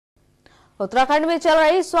उत्तराखंड में चल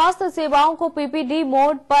रही स्वास्थ्य सेवाओं को पीपीडी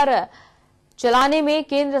मोड पर चलाने में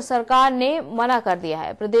केंद्र सरकार ने मना कर दिया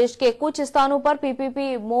है। प्रदेश के कुछ स्थानों पर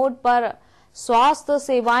पीपीपी मोड पर स्वास्थ्य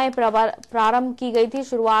सेवाएं प्रारंभ की गई थी।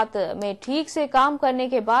 शुरुआत में ठीक से काम करने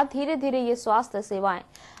के बाद धीरे धीरे ये स्वास्थ्य सेवाएं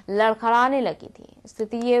लड़खड़ाने लगी थी।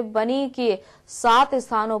 स्थिति ये बनी कि 7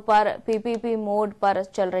 स्थानों पर पीपीपी मोड पर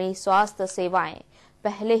चल रही स्वास्थ्य सेवाएं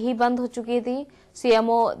पहले ही बंद हो चुकी थी।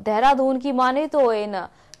 सीएमओ देहरादून की माने तो इन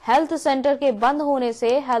हेल्थ सेंटर के बंद होने से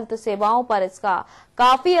हेल्थ सेवाओं पर इसका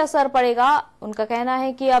काफी असर पड़ेगा। उनका कहना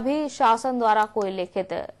है कि अभी शासन द्वारा कोई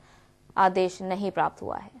लिखित आदेश नहीं प्राप्त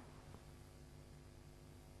हुआ है।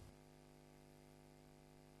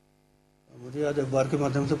 मुझे आज अखबार के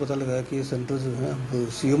माध्यम से पता लगा कि ये सेंटर जो है अब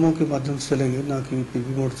सीएमओ के माध्यम से चलेंगे, ना कि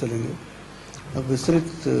पीपी मोड चलेंगे। अब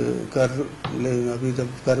विस्तृत कार्य अभी जब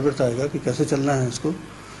कार्यवृत्त आएगा कि कैसे चलना है इसको,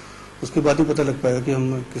 उसके बाद ही पता लग पाएगा कि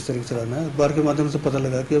हम किस तरीके से चलाना है। अखबार के माध्यम से पता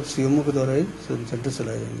लगा कि अब सीएमओ के द्वारा ही सेंटर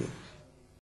चलाए जाएंगे।